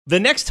The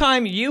next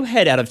time you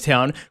head out of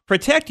town,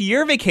 protect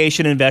your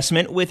vacation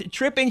investment with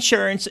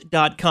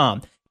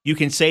tripinsurance.com. You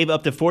can save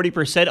up to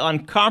 40%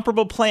 on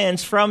comparable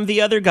plans from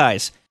the other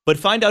guys. But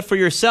find out for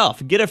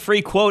yourself. Get a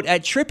free quote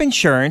at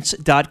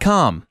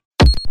tripinsurance.com.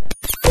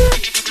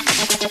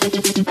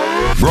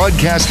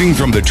 Broadcasting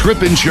from the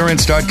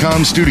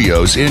tripinsurance.com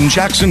studios in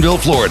Jacksonville,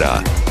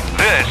 Florida.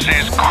 This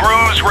is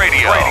Cruise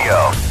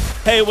Radio.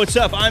 Hey, what's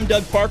up? I'm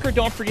Doug Parker.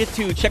 Don't forget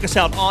to check us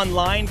out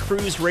online,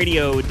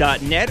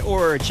 cruiseradio.net,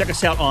 or check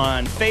us out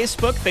on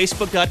Facebook,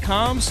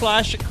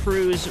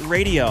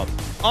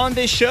 facebook.com/cruiseradio. On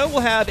this show, we'll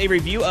have a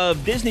review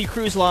of Disney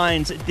Cruise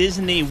Line's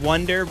Disney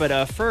Wonder.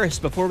 But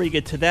first, before we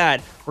get to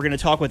that, we're going to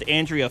talk with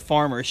Andrea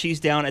Farmer.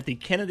 She's down at the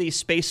Kennedy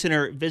Space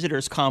Center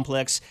Visitors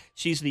Complex.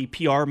 She's the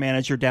PR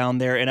manager down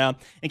there. And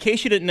in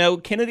case you didn't know,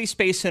 Kennedy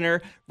Space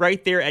Center,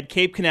 right there at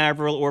Cape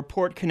Canaveral or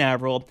Port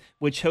Canaveral,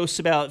 which hosts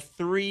about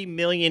 3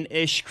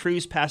 million-ish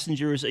cruise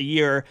passengers a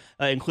year,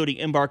 including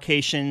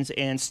embarkations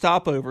and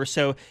stopovers.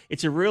 So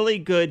it's a really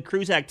good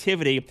cruise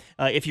activity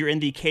if you're in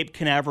the Cape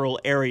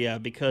Canaveral area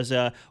because,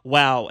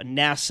 wow,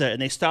 NASA,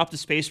 and they stopped the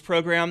space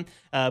program,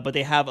 but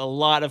they have a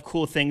lot of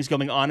cool things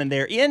going on in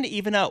there, and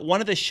even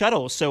one of the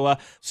shuttles. So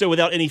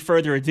without any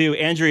further ado,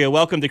 Andrea,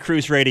 welcome to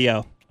Cruise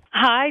Radio.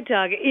 Hi,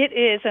 Doug. It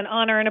is an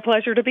honor and a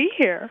pleasure to be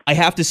here. I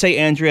have to say,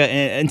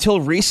 Andrea, until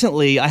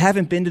recently, I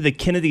haven't been to the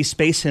Kennedy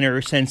Space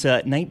Center since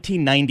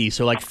 1990,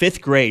 so like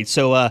fifth grade.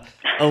 So a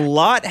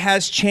lot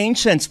has changed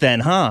since then,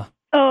 huh?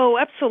 Oh,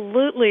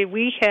 absolutely.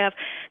 We have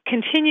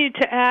continued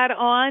to add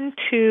on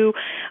to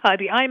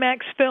the IMAX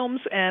films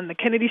and the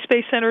Kennedy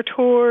Space Center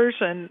tours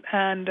and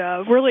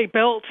really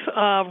built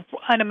an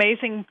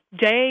amazing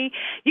day.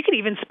 You could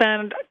even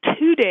spend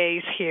 2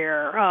 days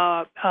here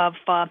of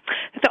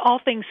all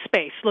things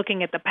space,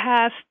 looking at the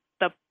past,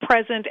 the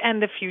present, and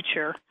the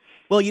future.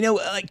 Well, you know,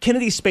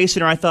 Kennedy Space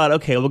Center, I thought,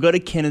 okay, we'll go to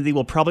Kennedy.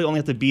 We'll probably only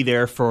have to be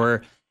there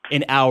for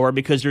an hour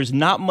because there's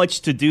not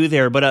much to do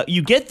there. But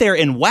you get there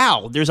and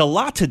wow, there's a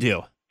lot to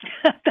do.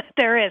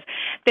 There is.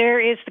 There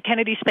is the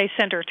Kennedy Space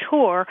Center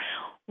tour,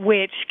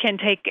 which can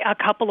take a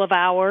couple of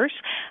hours.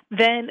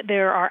 Then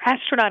there are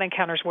astronaut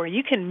encounters where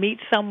you can meet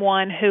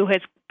someone who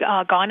has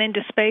gone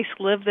into space,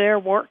 lived there,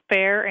 worked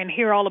there, and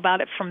hear all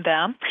about it from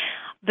them.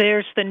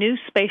 There's the new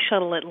Space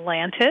Shuttle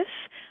Atlantis,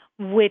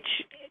 which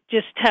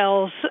just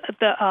tells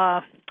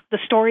the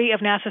story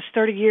of NASA's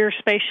 30-year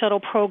space shuttle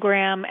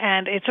program,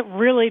 and it's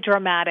really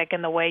dramatic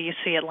in the way you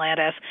see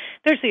Atlantis.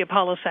 There's the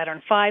Apollo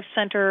Saturn V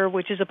Center,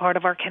 which is a part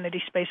of our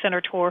Kennedy Space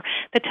Center tour,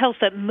 that tells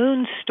that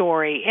moon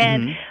story.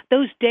 And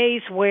those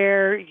days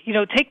where,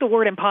 take the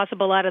word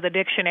impossible out of the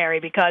dictionary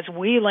because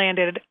we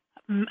landed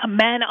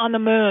men on the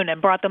moon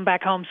and brought them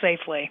back home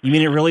safely. You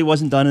mean it really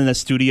wasn't done in a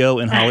studio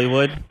in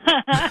Hollywood?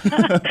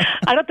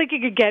 I don't think you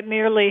could get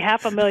nearly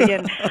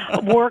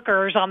 500,000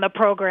 workers on the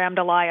program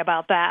to lie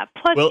about that.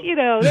 Plus,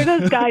 there's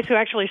those guys who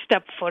actually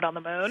stepped foot on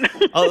the moon.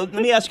 Let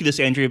me ask you this,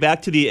 Andrea.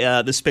 Back to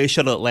the Space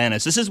Shuttle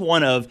Atlantis. This is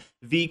one of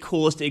the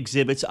coolest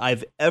exhibits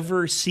I've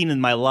ever seen in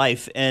my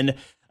life. And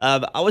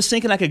I was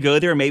thinking I could go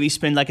there and maybe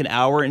spend like an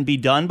hour and be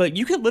done, but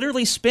you could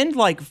literally spend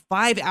like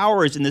 5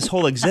 hours in this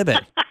whole exhibit.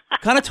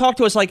 Kind of talk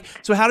to us,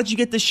 so how did you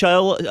get the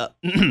shuttle?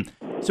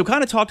 So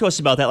kind of talk to us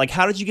about that.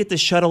 How did you get the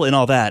shuttle and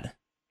all that?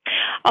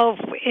 Oh,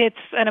 it's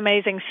an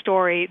amazing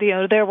story.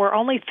 There were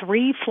only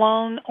 3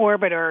 flown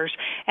orbiters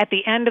at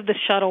the end of the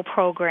shuttle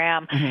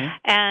program,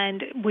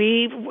 and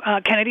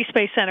Kennedy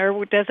Space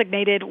Center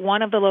designated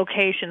one of the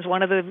locations,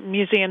 one of the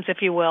museums,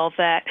 if you will,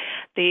 that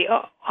the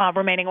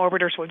remaining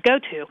orbiters would go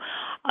to.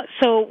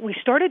 So we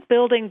started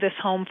building this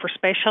home for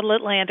Space Shuttle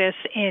Atlantis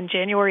in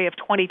January of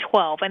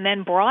 2012, and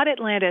then brought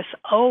Atlantis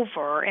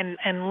over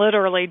and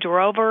literally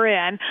drove her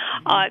in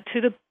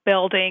to the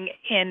building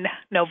in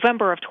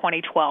November of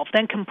 2012,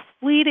 then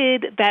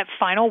completed that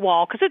final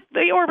wall, because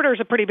the orbiter is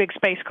a pretty big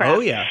spacecraft.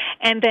 Oh, yeah.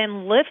 And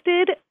then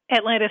lifted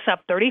Atlantis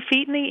up 30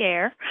 feet in the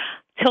air,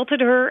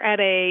 tilted her at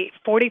a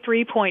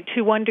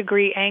 43.21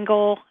 degree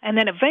angle, and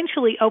then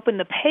eventually opened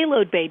the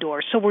payload bay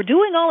doors. So we're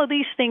doing all of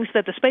these things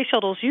that the space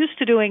shuttle's used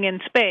to doing in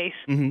space,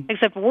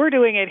 except we're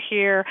doing it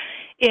here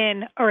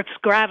in Earth's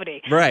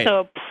gravity. Right.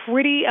 So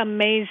pretty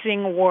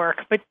amazing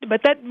work. But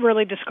that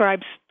really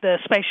describes the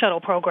space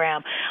shuttle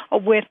program.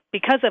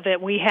 Because of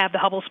it, we have the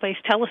Hubble Space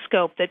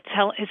Telescope that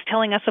is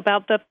telling us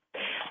about the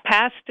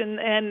past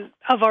and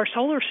of our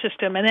solar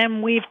system. And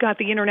then we've got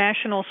the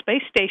International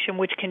Space Station,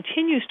 which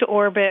continues to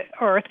orbit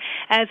Earth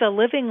as a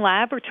living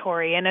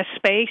laboratory and a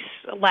space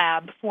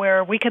lab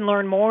where we can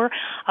learn more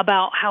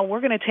about how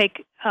we're going to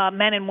take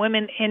men and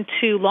women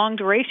into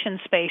long-duration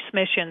space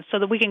missions so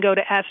that we can go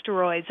to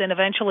asteroids and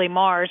eventually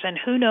Mars and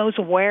who knows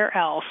where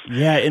else.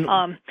 Yeah.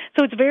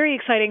 So it's very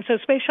exciting. So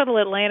Space Shuttle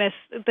Atlantis,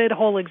 the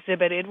whole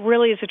exhibit, it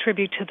really is a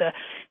tribute to the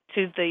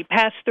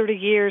past 30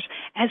 years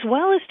as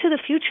well as to the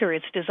future.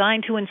 It's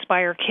designed to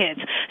inspire kids.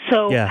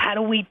 So how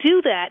do we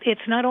do that?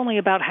 It's not only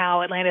about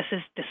how Atlantis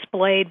is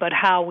displayed, but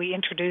how we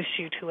introduce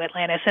you to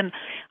Atlantis. And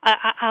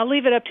I'll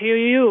leave it up to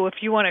you if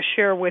you want to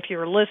share with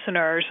your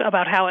listeners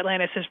about how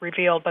Atlantis is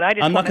revealed. But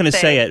I'm not going to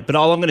say it, but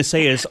all I'm going to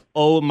say is,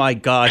 oh my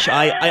gosh.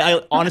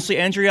 I honestly,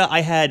 Andrea,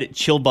 I had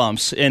chill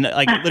bumps, and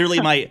like literally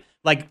my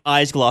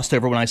eyes glossed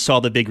over when I saw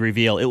the big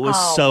reveal. It was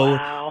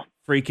wow.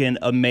 freaking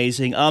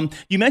amazing.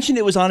 You mentioned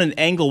it was on an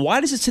angle.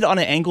 Why does it sit on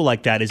an angle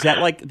like that? Is that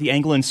like the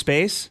angle in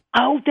space?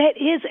 Oh, that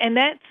is, and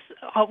that's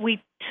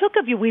we took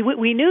a view.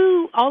 We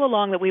knew all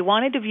along that we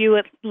wanted to view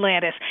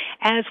Atlantis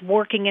as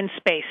working in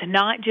space,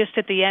 not just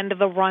at the end of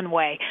the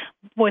runway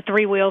with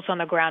 3 wheels on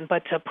the ground,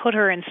 but to put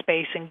her in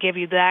space and give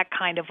you that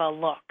kind of a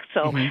look.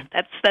 So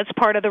that's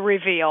part of the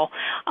reveal.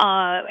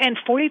 And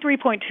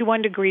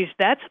 43.21 degrees,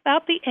 that's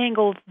about the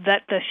angle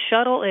that the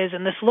shuttle is,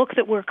 and this look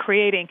that we're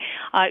creating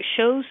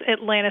shows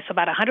Atlantis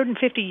about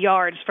 150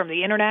 yards from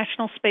the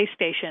International Space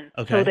Station,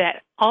 so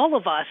that all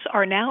of us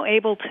are now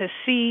able to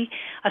see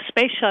a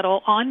space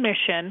shuttle on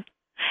mission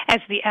as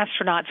the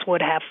astronauts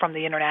would have from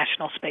the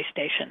International Space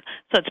Station.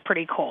 So it's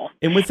pretty cool.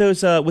 And with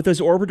those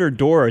orbiter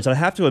doors, I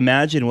have to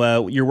imagine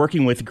you're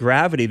working with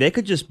gravity. They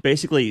could just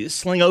basically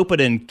sling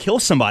open and kill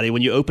somebody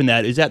when you open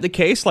that. Is that the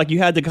case? Like you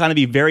had to kind of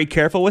be very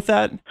careful with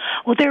that?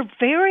 Well, they're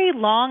very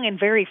long and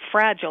very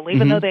fragile,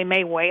 even though they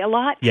may weigh a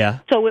lot. Yeah.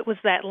 So it was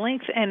that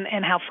length and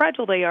how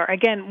fragile they are.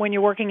 Again, when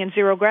you're working in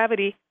zero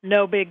gravity,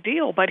 no big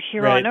deal. But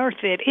here on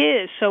Earth, it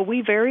is. So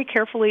we very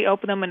carefully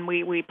opened them, and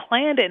we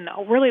planned and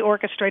really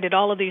orchestrated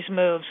all of these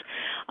moves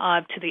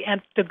to the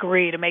nth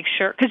degree to make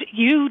sure, because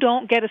you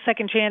don't get a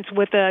second chance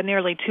with a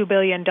nearly $2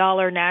 billion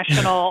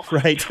national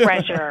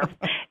treasure.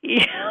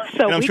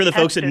 So and I'm sure the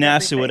folks at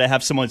NASA would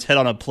have someone's head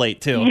on a plate,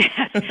 too.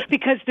 Yes,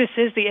 because this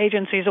is the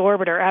agency's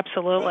orbiter,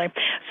 absolutely.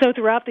 So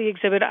throughout the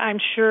exhibit, I'm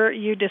sure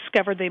you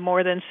discovered the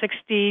more than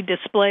 60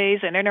 displays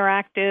and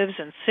interactives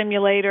and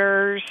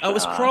simulators. I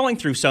was crawling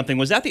through something.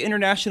 Was that the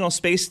International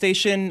Space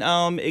Station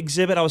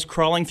exhibit I was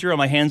crawling through on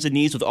my hands and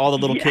knees with all the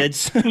little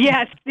kids?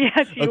 Yes, you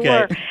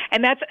were.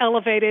 And that's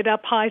elevated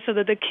up high so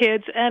that the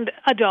kids and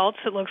adults,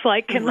 it looks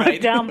like, can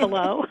look down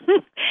below.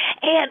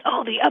 And,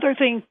 the other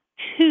thing,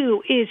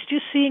 too, is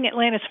just seeing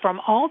Atlantis from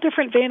all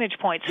different vantage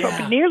points,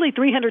 from nearly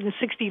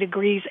 360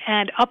 degrees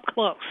and up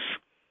close.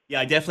 Yeah,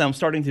 I'm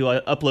starting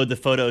to upload the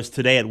photos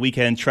today at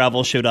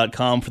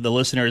weekendtravelshow.com for the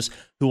listeners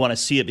who want to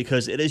see it,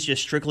 because it is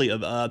just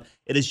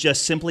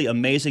simply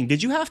amazing.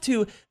 Did you have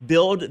to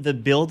build the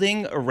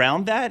building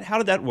around that? How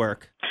did that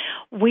work?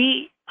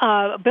 We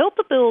built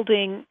the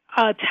building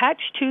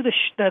attached to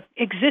the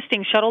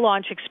existing shuttle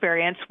launch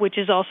experience, which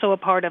is also a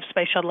part of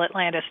Space Shuttle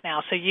Atlantis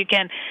now. So you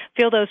can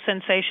feel those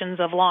sensations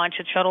of launch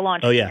at shuttle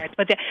launch experience.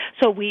 But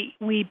so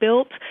we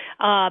built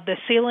the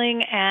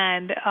ceiling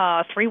and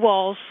 3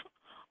 walls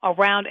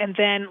around, and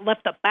then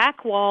left the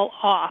back wall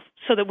off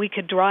so that we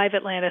could drive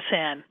Atlantis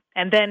in,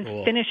 and then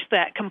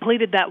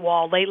completed that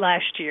wall late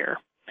last year.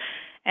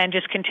 And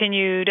just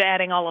continued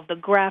adding all of the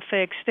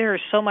graphics. There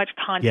is so much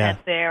content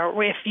there.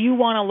 If you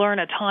want to learn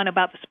a ton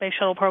about the Space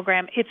Shuttle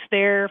program, it's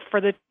there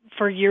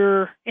for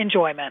your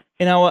enjoyment.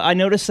 You know, I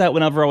noticed that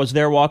whenever I was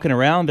there walking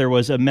around, there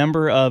was a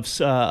member of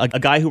a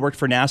guy who worked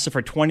for NASA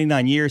for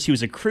 29 years. He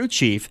was a crew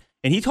chief,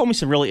 and he told me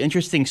some really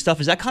interesting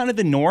stuff. Is that kind of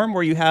the norm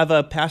where you have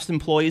past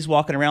employees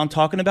walking around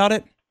talking about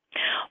it?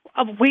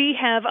 We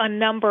have a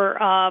number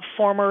of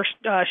former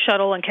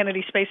Shuttle and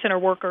Kennedy Space Center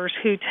workers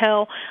who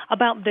tell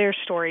about their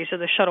stories of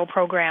the shuttle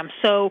program.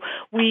 So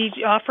we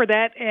offer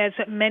that as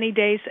many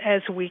days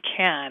as we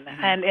can.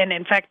 And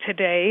in fact,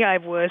 today I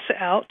was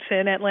out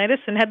in Atlantis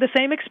and had the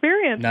same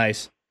experience.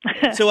 Nice.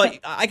 So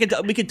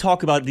we could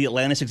talk about the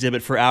Atlantis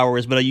exhibit for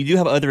hours, but you do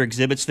have other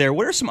exhibits there.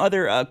 What are some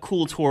other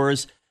cool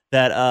tours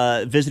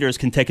that visitors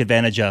can take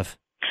advantage of?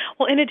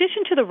 Well, in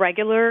addition to the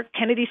regular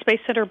Kennedy Space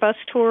Center bus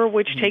tour,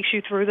 which takes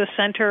you through the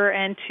center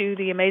and to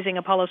the amazing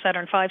Apollo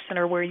Saturn V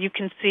Center, where you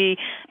can see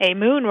a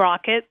moon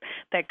rocket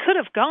that could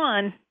have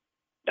gone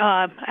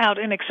out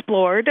and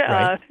explored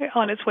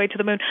on its way to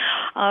the moon.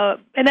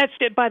 And that's,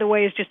 by the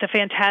way, is just a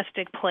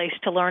fantastic place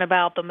to learn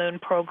about the moon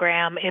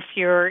program. If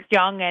you're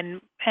young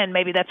and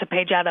maybe that's a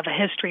page out of a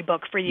history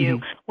book for you,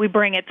 we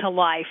bring it to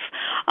life.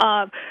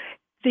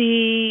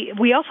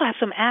 We also have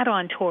some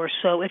add-on tours.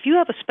 So if you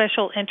have a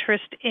special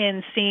interest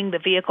in seeing the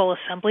vehicle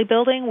assembly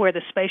building where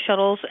the space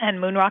shuttles and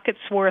moon rockets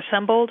were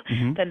assembled,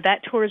 then that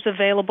tour is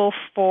available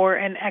for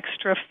an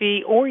extra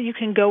fee. Or you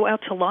can go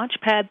out to Launch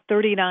Pad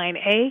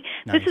 39A. Nice.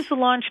 This is the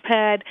launch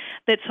pad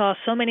that saw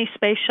so many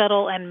space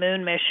shuttle and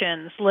moon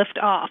missions lift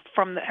off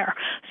from there.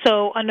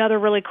 So another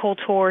really cool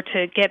tour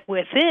to get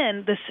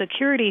within the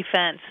security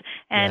fence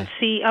and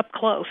see up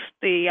close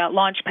the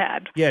launch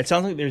pad. Yeah, it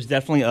sounds like there's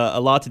definitely a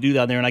lot to do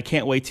down there, and I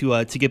can't wait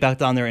to get back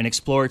down there and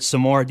explore it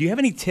some more. Do you have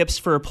any tips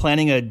for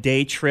planning a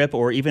day trip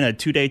or even a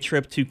 2-day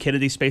trip to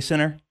Kennedy Space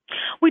Center?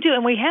 We do,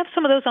 and we have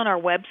some of those on our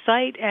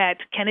website at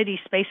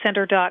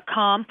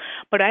kennedysspacecenter.com,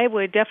 but I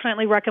would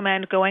definitely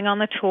recommend going on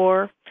the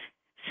tour,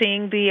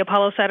 seeing the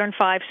Apollo Saturn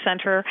V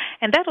Center,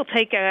 and that'll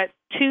take 2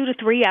 to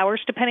 3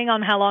 hours, depending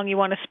on how long you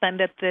want to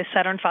spend at the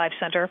Saturn V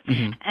Center,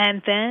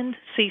 and then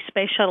see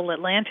Space Shuttle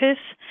Atlantis,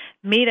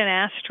 meet an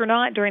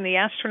astronaut during the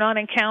astronaut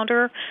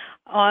encounter,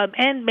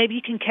 and maybe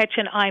you can catch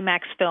an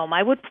IMAX film.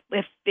 I would,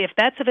 if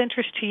that's of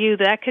interest to you,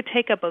 that could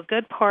take up a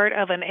good part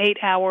of an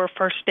 8-hour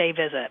first-day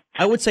visit.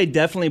 I would say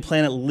definitely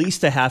plan at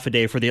least a half a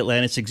day for the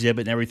Atlantis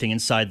exhibit and everything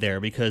inside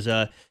there, because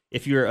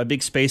if you're a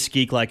big space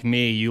geek like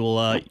me,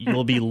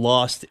 you'll be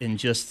lost in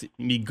just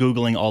me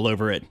Googling all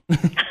over it.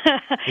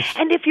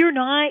 And if you're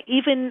not,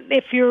 even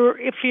if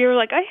you're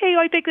like, hey,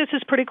 I think this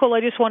is pretty cool,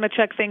 I just want to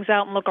check things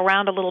out and look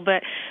around a little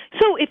bit.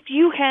 So if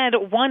you had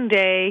one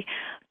day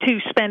to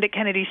spend at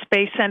Kennedy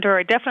Space Center,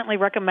 I definitely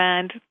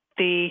recommend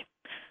the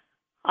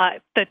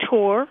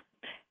tour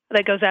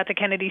that goes out to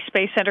Kennedy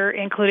Space Center,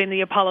 including the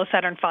Apollo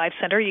Saturn V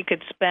Center. You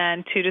could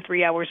spend 2 to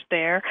 3 hours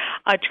there.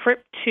 A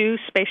trip to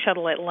Space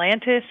Shuttle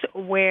Atlantis,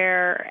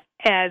 where,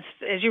 as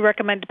you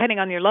recommend, depending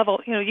on your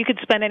level, you could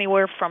spend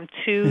anywhere from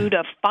 2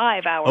 to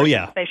 5 hours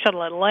in Space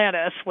Shuttle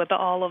Atlantis with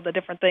all of the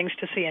different things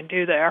to see and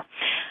do there,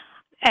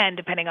 and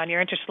depending on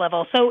your interest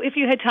level. So if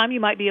you had time,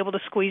 you might be able to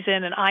squeeze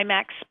in an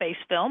IMAX space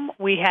film.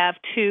 We have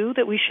 2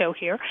 that we show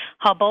here,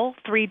 Hubble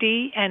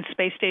 3D and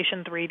Space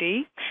Station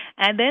 3D.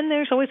 And then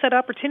there's always that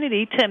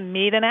opportunity to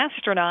meet an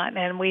astronaut,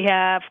 and we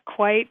have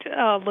quite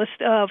a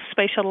list of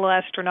Space Shuttle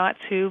astronauts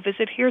who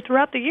visit here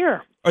throughout the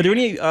year. Are there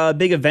any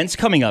big events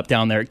coming up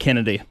down there at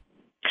Kennedy?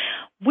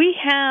 We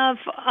have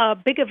a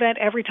big event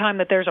every time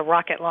that there's a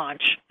rocket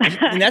launch.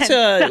 And that's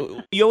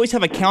you always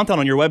have a countdown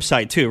on your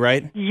website too,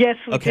 right? Yes,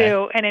 we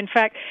do. And in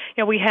fact,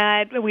 we've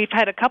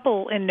had a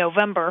couple in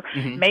November.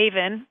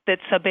 MAVEN,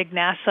 that's a big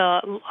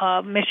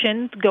NASA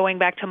mission going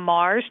back to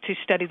Mars to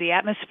study the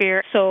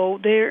atmosphere. So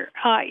there,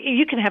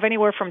 you can have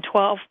anywhere from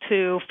 12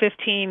 to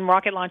 15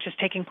 rocket launches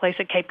taking place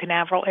at Cape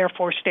Canaveral Air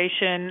Force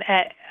Station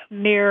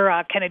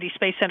near Kennedy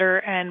Space Center,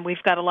 and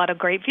we've got a lot of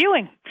great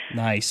viewing.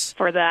 Nice.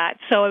 For that.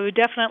 So it would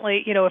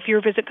definitely, if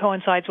your visit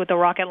coincides with the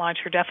rocket launch,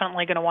 you're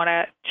definitely going to want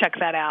to check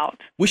that out.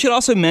 We should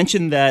also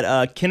mention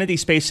that Kennedy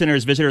Space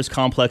Center's Visitors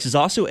Complex is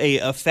also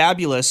a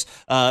fabulous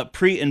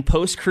pre- and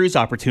post-cruise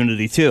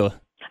opportunity, too.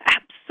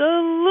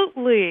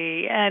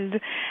 Absolutely. And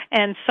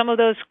some of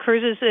those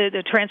cruises,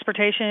 the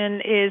transportation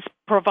is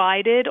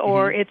provided,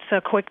 or it's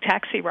a quick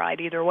taxi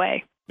ride either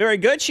way. Very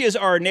good. She is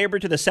our neighbor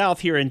to the south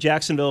here in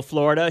Jacksonville,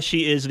 Florida.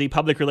 She is the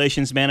public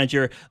relations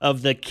manager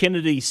of the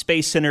Kennedy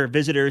Space Center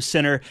Visitors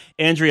Center.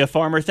 Andrea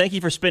Farmer, thank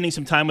you for spending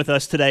some time with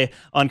us today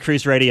on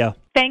Cruise Radio.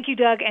 Thank you,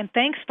 Doug, and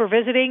thanks for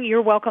visiting.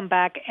 You're welcome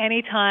back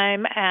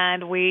anytime,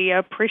 and we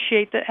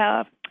appreciate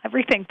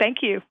everything. Thank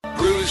you.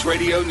 Cruise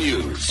Radio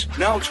News,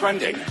 now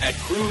trending at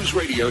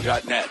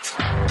cruiseradio.net.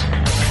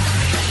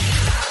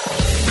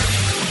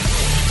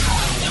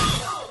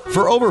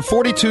 For over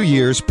 42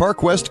 years,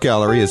 Park West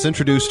Gallery has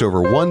introduced over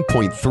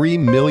 1.3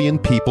 million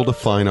people to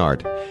fine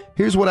art.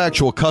 Here's what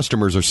actual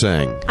customers are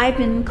saying. I've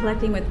been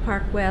collecting with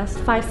Park West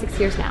 5-6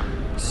 years now.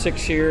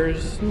 6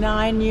 years.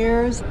 9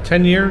 years.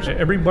 10 years.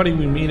 Everybody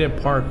we meet at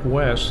Park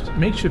West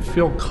makes you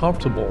feel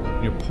comfortable.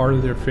 You're part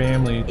of their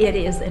family. It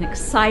is an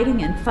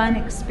exciting and fun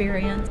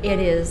experience. It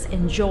is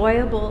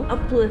enjoyable,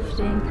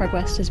 uplifting. Park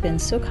West has been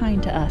so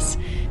kind to us.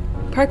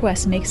 Park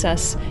West makes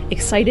us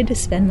excited to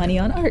spend money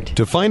on art.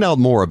 To find out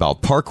more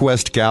about Park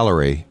West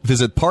Gallery,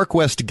 visit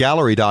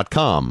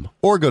parkwestgallery.com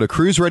or go to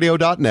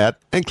cruiseradio.net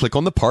and click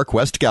on the Park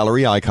West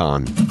Gallery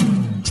icon.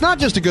 It's not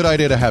just a good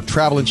idea to have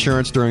travel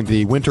insurance during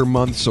the winter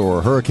months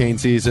or hurricane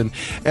season.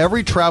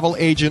 Every travel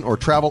agent or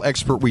travel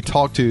expert we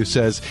talk to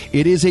says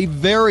it is a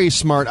very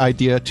smart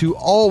idea to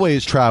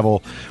always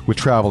travel with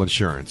travel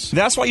insurance.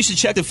 That's why you should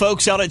check the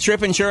folks out at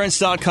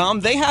tripinsurance.com.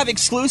 They have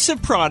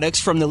exclusive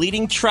products from the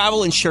leading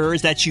travel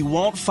insurers that you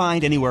won't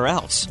find anywhere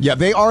else. Yeah,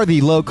 they are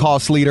the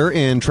low-cost leader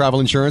in travel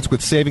insurance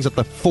with savings up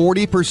to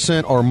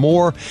 40% or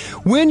more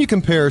when you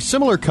compare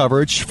similar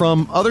coverage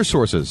from other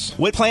sources.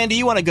 What plan do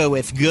you want to go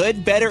with?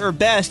 Good, better, or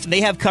best?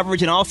 They have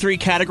coverage in all 3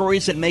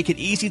 categories that make it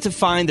easy to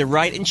find the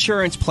right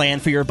insurance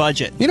plan for your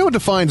budget. You know what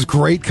defines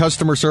great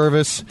customer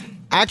service?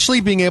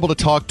 Actually being able to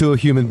talk to a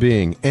human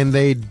being, and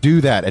they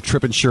do that at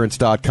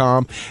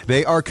tripinsurance.com.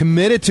 They are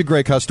committed to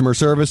great customer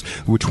service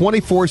with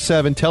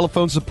 24/7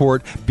 telephone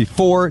support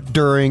before,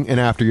 during, and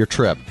after your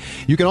trip.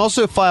 You can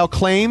also file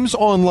claims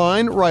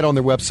online right on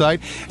their website,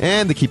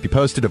 and they keep you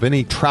posted of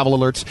any travel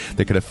alerts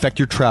that could affect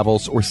your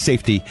travels or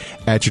safety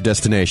at your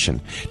destination.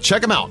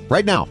 Check them out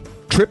right now.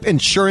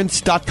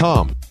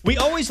 tripinsurance.com. We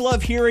always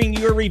love hearing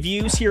your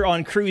reviews here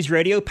on Cruise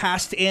Radio,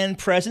 past and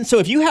present. So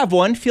if you have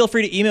one, feel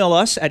free to email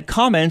us at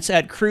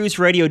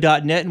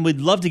comments@cruiseradio.net, and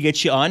we'd love to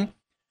get you on.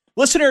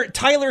 Listener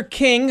Tyler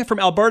King from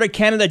Alberta,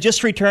 Canada,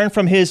 just returned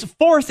from his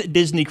 4th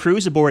Disney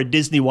cruise aboard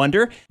Disney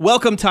Wonder.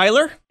 Welcome,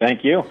 Tyler.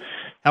 Thank you.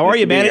 How are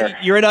you, man?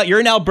 You're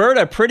in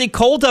Alberta. Pretty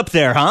cold up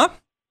there, huh?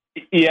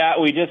 Yeah,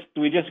 we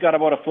just got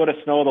about a foot of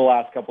snow the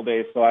last couple of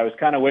days, so I was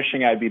kind of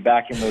wishing I'd be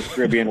back in those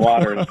Caribbean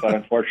waters, but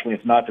unfortunately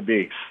it's not to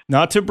be.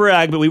 Not to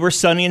brag, but we were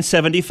sunny and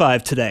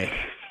 75 today.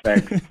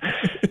 Thanks.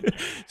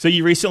 So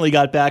you recently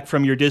got back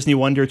from your Disney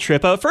Wonder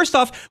trip. First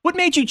off, what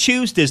made you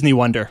choose Disney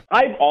Wonder?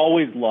 I've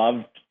always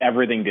loved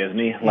everything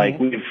Disney. Like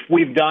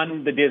we've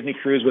done the Disney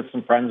cruise with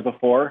some friends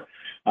before.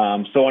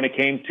 So when it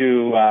came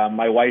to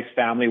my wife's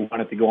family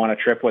wanted to go on a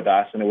trip with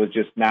us, and it was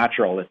just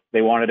natural.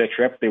 They wanted a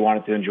trip. They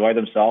wanted to enjoy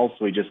themselves.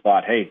 So we just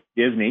thought, hey,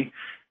 Disney.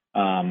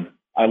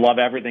 I love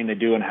everything they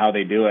do and how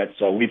they do it.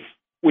 So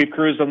we've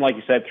cruised them, like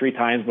you said, 3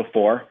 times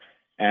before.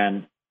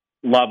 And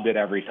loved it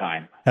every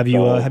time. Have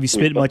you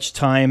spent much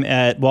time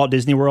at Walt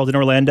Disney World in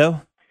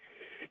Orlando?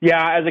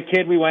 Yeah, as a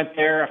kid, we went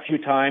there a few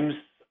times,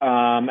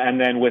 and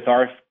then with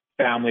our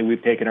family,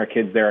 we've taken our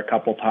kids there a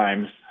couple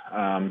times.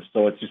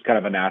 So it's just kind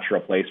of a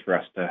natural place for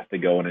us to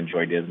go and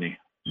enjoy Disney.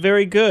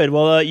 Very good.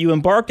 Well, you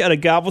embarked out of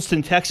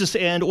Galveston, Texas,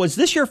 and was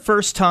this your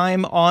first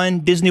time on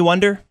Disney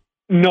Wonder?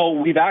 No,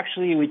 we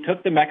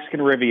took the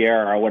Mexican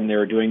Riviera when they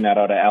were doing that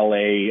out of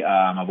LA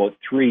about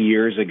 3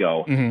 years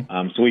ago.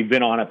 Mm-hmm. So we've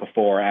been on it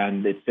before,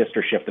 and its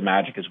sister ship, the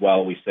Magic, as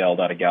well. We sailed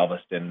out of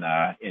Galveston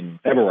in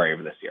February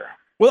of this year.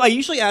 Well, I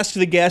usually ask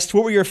the guests,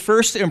 what were your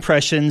first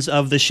impressions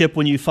of the ship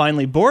when you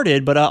finally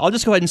boarded? But I'll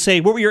just go ahead and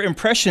say, what were your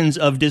impressions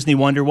of Disney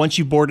Wonder once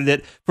you boarded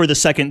it for the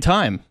second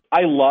time?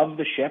 I love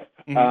the ship.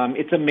 Mm-hmm.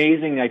 It's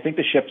amazing. I think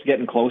the ship's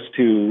getting close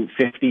to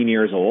 15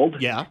 years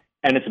old. Yeah.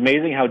 And it's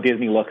amazing how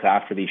Disney looks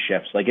after these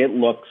ships. Like, it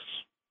looks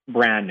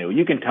brand new.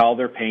 You can tell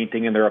they're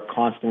painting and they're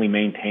constantly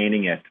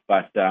maintaining it.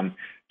 But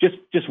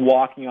just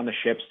walking on the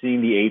ship,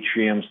 seeing the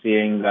atrium,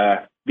 seeing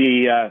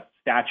the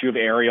statue of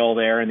Ariel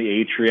there in the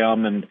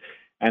atrium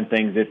and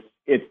things,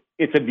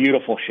 it's a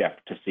beautiful ship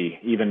to see,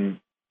 even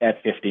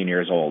at 15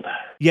 years old.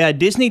 Yeah,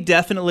 Disney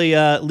definitely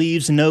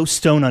leaves no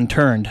stone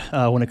unturned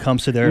when it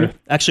comes to their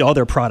actually all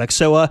their products.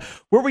 So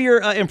what were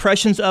your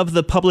impressions of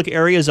the public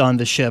areas on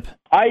the ship?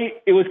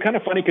 It was kind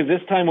of funny because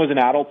this time was an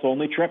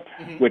adults-only trip,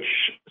 which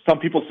some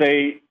people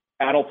say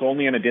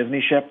adults-only on a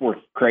Disney ship were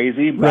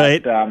crazy.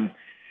 But right.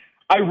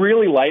 I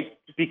really like,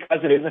 because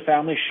it is a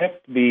family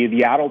ship,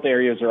 the adult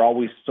areas are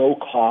always so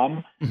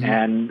calm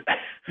and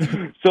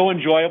so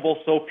enjoyable,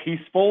 so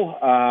peaceful.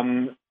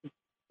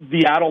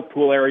 The adult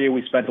pool area,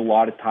 we spent a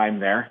lot of time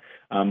there.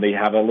 They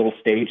have a little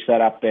stage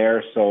set up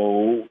there,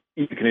 so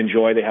you can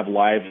enjoy. They have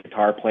live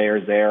guitar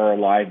players there or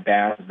live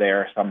bands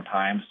there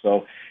sometimes.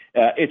 So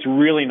it's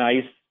really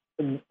nice.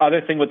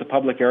 Other thing with the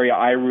public area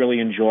I really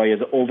enjoy is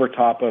over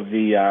top of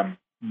the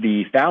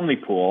family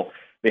pool,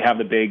 they have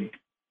the big,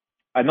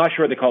 I'm not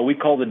sure what they call it. We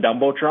call it the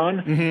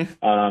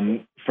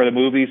Dumbotron for the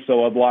movies.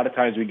 So a lot of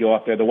times we go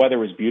up there. The weather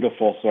was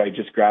beautiful, so I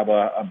just grab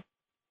a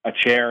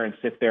chair and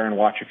sit there and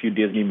watch a few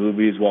Disney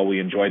movies while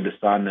we enjoyed the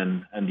sun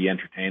and the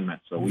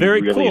entertainment. So we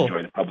really cool.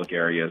 enjoy the public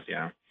areas,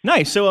 yeah.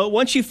 Nice. So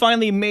once you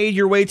finally made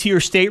your way to your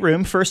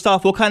stateroom, first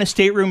off, what kind of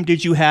stateroom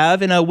did you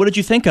have, and what did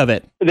you think of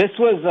it? This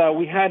was,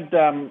 we had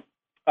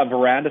a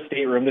veranda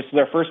stateroom. This is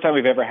our first time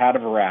we've ever had a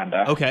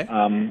veranda. Okay.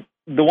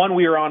 The one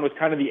we were on was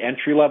kind of the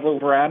entry-level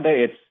veranda.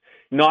 It's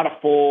not a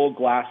full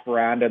glass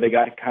veranda. They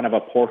got kind of a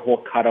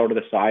porthole cut out of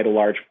the side, a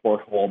large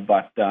porthole,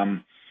 but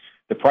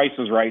the price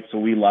was right, so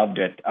we loved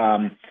it.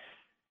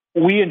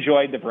 We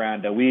enjoyed the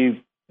veranda.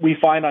 We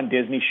find on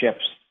Disney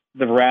ships,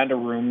 the veranda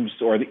rooms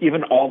or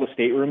even all the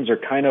staterooms are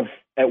kind of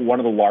at one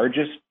of the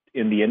largest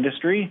in the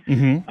industry.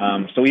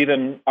 So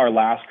even our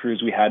last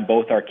cruise, we had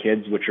both our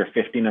kids, which are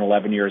 15 and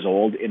 11 years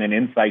old, in an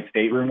inside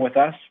stateroom with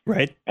us.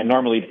 Right. And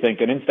normally you'd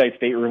think an inside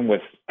stateroom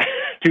with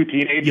two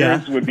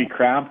teenagers would be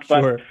cramped.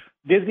 But sure.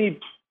 Disney,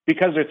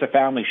 because it's a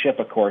family ship,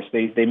 of course,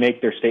 they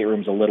make their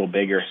staterooms a little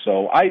bigger.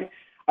 So I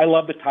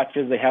love the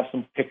touches. They have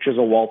some pictures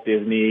of Walt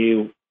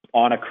Disney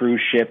on a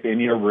cruise ship in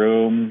your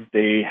room.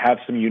 They have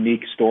some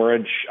unique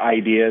storage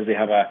ideas. They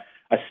have a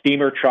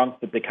steamer trunk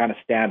that they kind of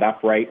stand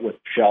upright with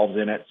shelves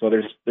in it. So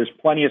there's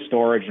plenty of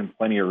storage and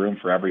plenty of room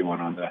for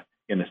everyone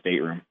in the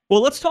stateroom.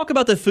 Well, let's talk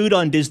about the food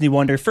on Disney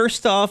Wonder.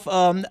 First off,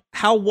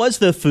 how was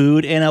the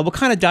food, and what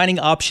kind of dining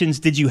options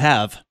did you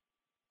have?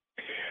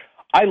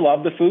 I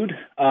love the food.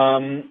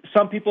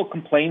 Some people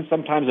complain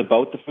sometimes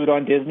about the food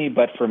on Disney,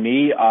 but for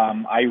me,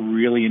 I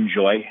really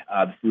enjoy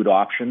the food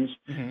options.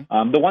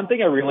 The one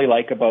thing I really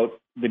like about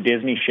the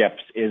Disney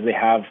ships is they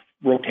have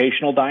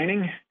rotational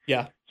dining.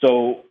 Yeah.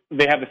 So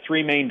they have the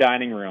three main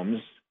dining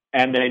rooms,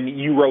 and then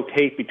you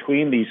rotate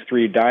between these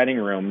three dining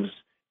rooms,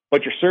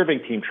 but your serving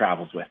team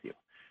travels with you.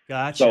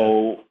 Gotcha.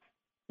 So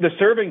the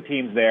serving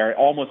teams there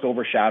almost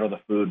overshadow the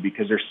food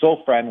because they're so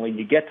friendly.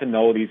 You get to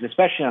know these,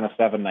 especially on a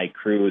 7-night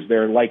cruise.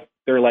 They're like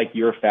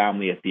your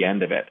family at the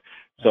end of it.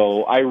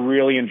 So I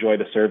really enjoy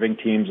the serving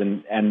teams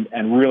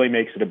and really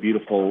makes it a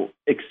beautiful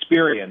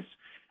experience.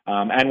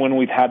 And when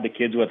we've had the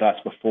kids with us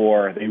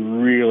before, they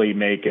really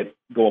make it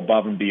go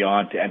above and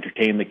beyond to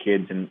entertain the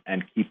kids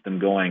and keep them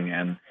going.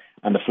 And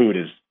the food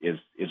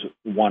is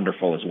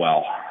wonderful as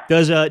well.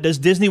 Does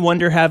Disney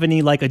Wonder have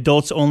any like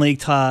adults only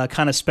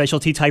kind of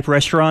specialty type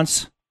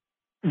restaurants?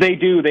 They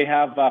do. They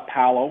have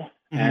Palo.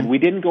 And we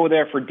didn't go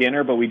there for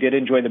dinner, but we did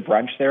enjoy the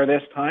brunch there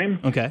this time.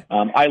 Okay.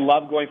 I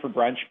love going for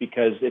brunch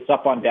because it's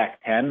up on deck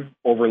 10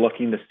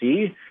 overlooking the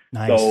sea.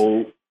 Nice.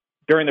 So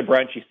during the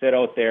brunch, you sit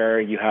out there,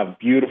 you have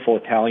beautiful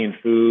Italian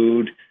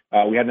food.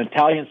 We had an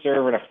Italian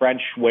server and a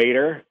French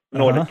waiter.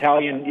 No, an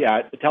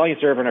Italian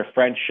server and a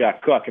French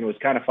cook. And it was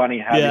kind of funny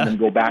having them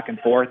go back and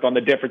forth on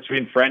the difference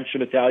between French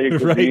and Italian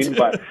cuisine.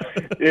 Right. But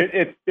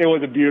it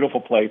was a beautiful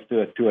place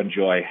to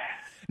enjoy.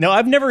 Now,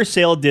 I've never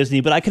sailed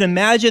Disney, but I can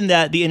imagine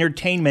that the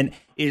entertainment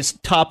is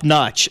top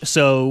notch.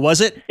 So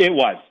was it? It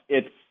was.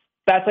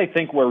 That's, I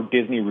think, where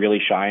Disney really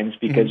shines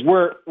because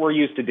we're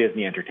used to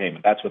Disney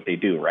entertainment. That's what they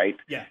do, right?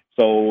 Yeah.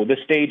 So the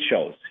stage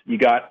shows, you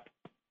got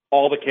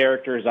all the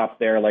characters up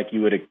there like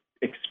you would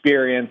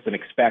experience and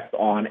expect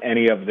on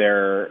any of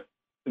their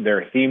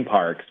theme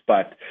parks.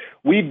 But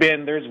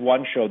there's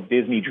one show,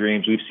 Disney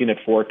Dreams, we've seen it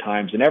 4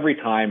 times, and every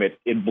time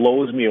it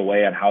blows me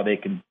away on how they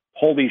can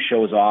pull these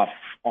shows off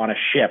on a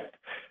ship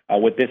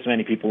with this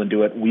many people and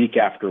do it week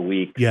after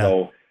week. Yeah.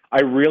 So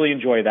I really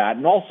enjoy that.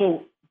 And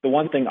also, the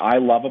one thing I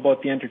love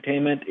about the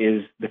entertainment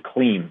is the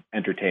clean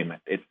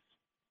entertainment. It's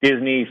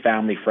Disney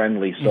family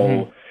friendly.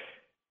 So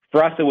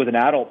for us, it was an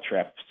adult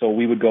trip. So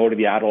we would go to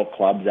the adult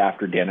clubs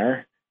after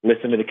dinner,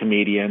 listen to the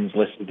comedians,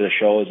 listen to the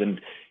shows.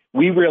 And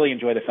we really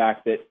enjoy the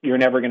fact that you're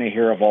never going to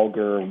hear a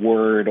vulgar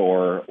word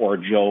or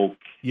joke.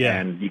 Yeah.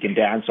 And you can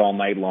dance all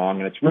night long.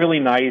 And it's really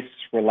nice,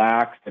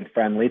 relaxed, and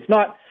friendly. It's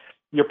not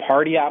your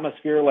party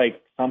atmosphere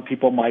like some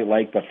people might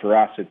like, but for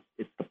us,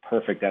 it's the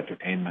perfect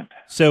entertainment.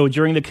 So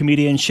during the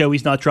comedian show,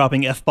 he's not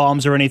dropping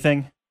F-bombs or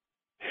anything?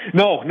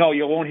 No,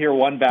 you won't hear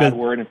one bad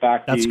word. In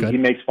fact, he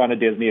makes fun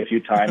of Disney a few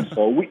times,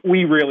 so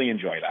we really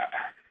enjoy that.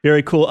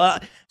 Very cool.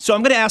 So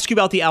I'm going to ask you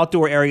about the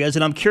outdoor areas,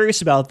 and I'm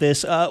curious about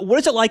this. What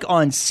is it like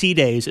on sea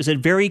days? Is it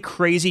very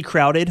crazy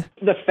crowded?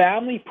 The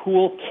family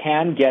pool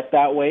can get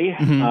that way.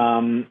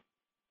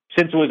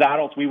 Since it was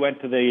adults, we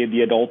went to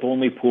the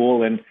adult-only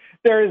pool, and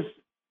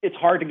it's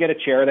hard to get a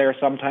chair there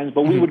sometimes,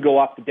 but we would go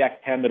up to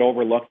deck 10 that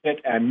overlooked it,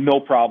 and no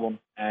problem.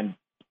 And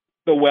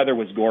the weather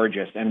was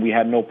gorgeous, and we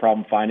had no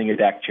problem finding a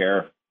deck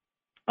chair.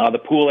 The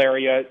pool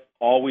area,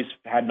 always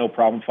had no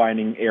problem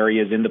finding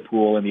areas in the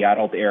pool in the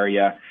adult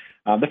area.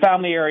 The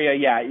family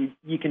area,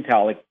 you can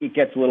tell it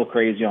gets a little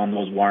crazy on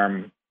those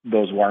warm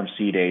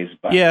sea days.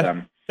 But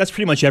that's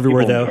pretty much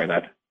everywhere, though.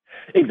 That.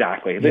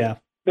 Exactly. Yeah.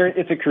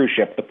 It's a cruise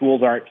ship. The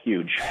pools aren't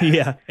huge.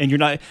 Yeah, and you're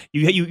not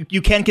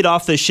you can't get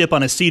off the ship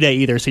on a sea day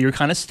either, so you're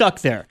kind of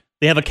stuck there.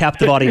 They have a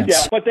captive audience.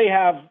 Yeah, but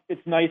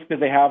it's nice because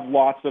they have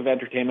lots of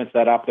entertainment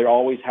set up. They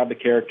always have the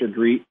character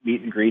meet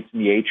and greets in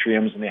the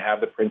atriums, and they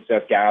have the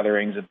princess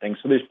gatherings and things.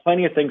 So there's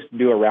plenty of things to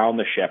do around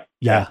the ship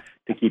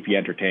to keep you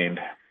entertained.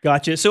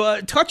 Gotcha.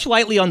 So touch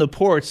lightly on the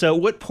ports. So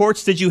what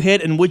ports did you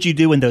hit, and what'd you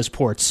do in those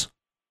ports?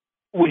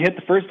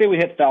 The first day we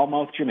hit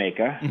Falmouth,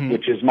 Jamaica,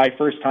 which is my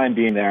first time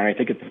being there, and I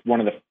think it's one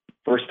of the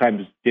first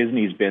times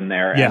Disney's been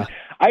there. Yeah. And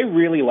I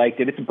really liked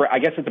it. I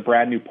guess it's a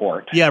brand new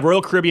port. Yeah,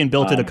 Royal Caribbean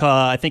built it,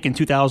 I think, in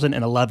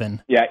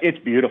 2011. Yeah, it's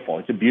beautiful.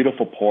 It's a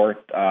beautiful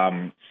port.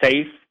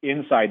 Safe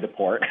inside the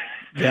port.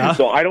 Yeah.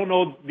 So I don't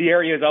know the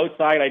areas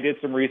outside. I did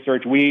some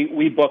research.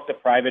 We booked a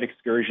private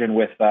excursion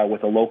with a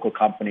local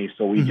company.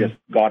 So we just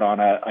got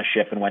on a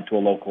ship and went to a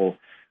local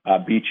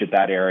beach at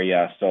that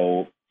area.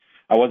 So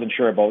I wasn't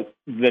sure about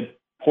the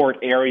port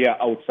area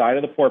outside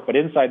of the port, but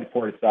inside the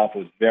port itself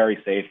was very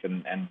safe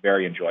and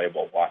very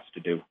enjoyable. Lots to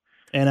do.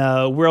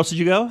 And where else did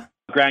you go?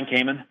 Grand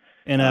Cayman.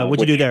 And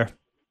what'd you do there?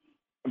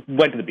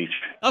 Went to the beach.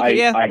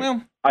 Okay,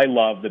 I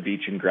love the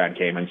beach in Grand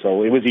Cayman,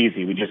 so it was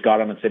easy. We just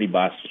got on the city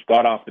bus,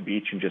 got off the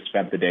beach, and just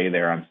spent the day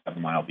there on 7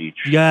 Mile Beach.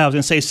 Yeah, I was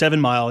going to say 7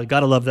 Mile. You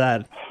got to love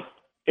that.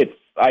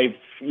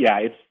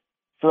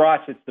 For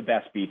us, it's the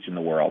best beach in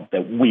the world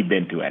that we've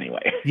been to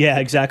anyway. Yeah,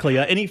 exactly.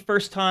 Any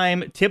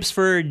first-time tips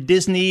for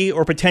Disney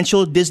or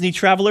potential Disney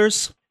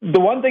travelers?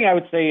 The one thing I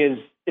would say is,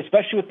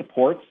 especially with the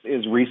ports,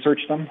 is research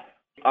them.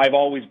 I've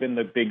always been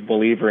the big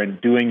believer in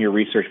doing your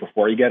research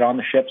before you get on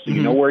the ship, so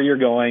you know where you're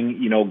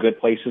going, you know good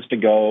places to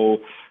go,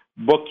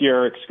 book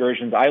your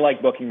excursions. I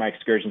like booking my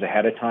excursions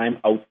ahead of time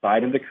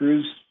outside of the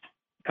cruise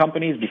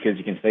companies because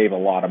you can save a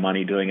lot of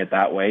money doing it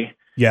that way.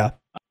 Yeah.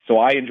 So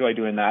I enjoy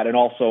doing that, and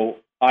also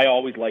I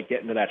always like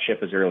getting to that ship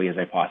as early as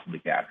I possibly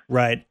can.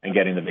 Right. And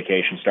getting the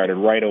vacation started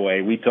right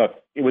away.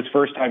 It was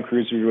first time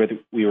cruise we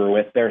were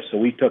with there, so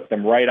we took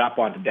them right up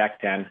onto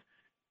deck 10,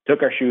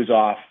 took our shoes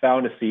off,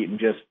 found a seat, and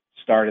just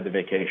started the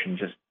vacation.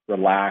 Just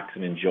relax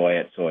and enjoy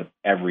it. So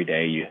every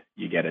day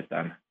you get it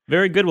done.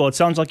 Very good. Well, it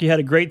sounds like you had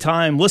a great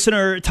time.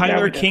 Listener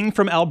Tyler King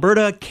from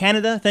Alberta,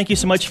 Canada, thank you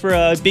so much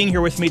for being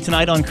here with me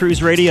tonight on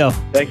Cruise Radio.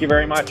 Thank you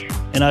very much.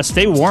 And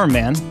stay warm,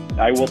 man.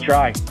 I will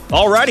try.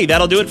 Alrighty,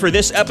 that'll do it for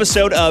this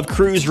episode of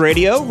Cruise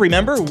Radio.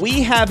 Remember,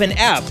 we have an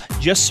app.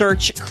 Just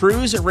search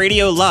Cruise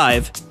Radio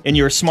Live in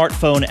your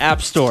smartphone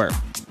app store.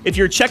 If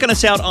you're checking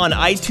us out on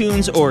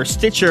iTunes or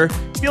Stitcher,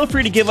 feel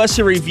free to give us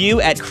a review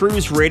at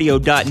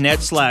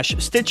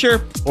cruiseradio.net/Stitcher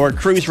or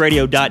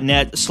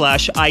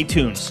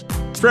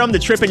cruiseradio.net/iTunes. From the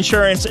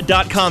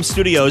tripinsurance.com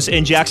studios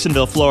in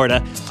Jacksonville,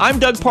 Florida, I'm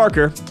Doug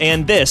Parker,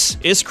 and this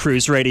is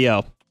Cruise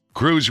Radio.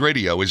 Cruise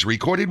Radio is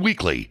recorded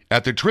weekly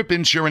at the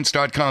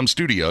tripinsurance.com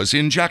studios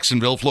in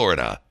Jacksonville,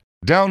 Florida.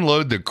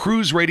 Download the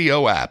Cruise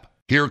Radio app.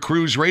 Hear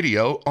Cruise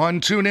Radio on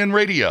TuneIn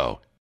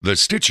Radio, the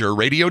Stitcher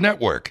Radio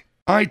Network,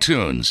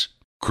 iTunes,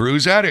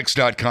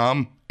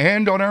 cruiseaddicts.com,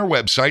 and on our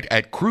website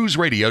at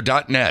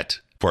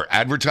cruiseradio.net. For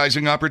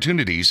advertising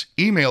opportunities,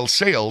 email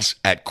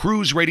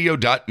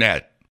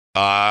sales@cruiseradio.net.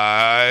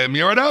 I'm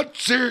your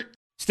announcer.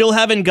 Still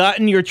haven't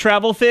gotten your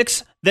travel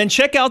fix? Then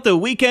check out the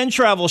Weekend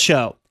Travel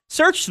Show.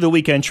 Search the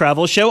Weekend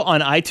Travel Show on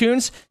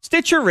iTunes,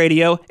 Stitcher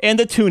Radio, and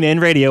the TuneIn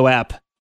Radio app.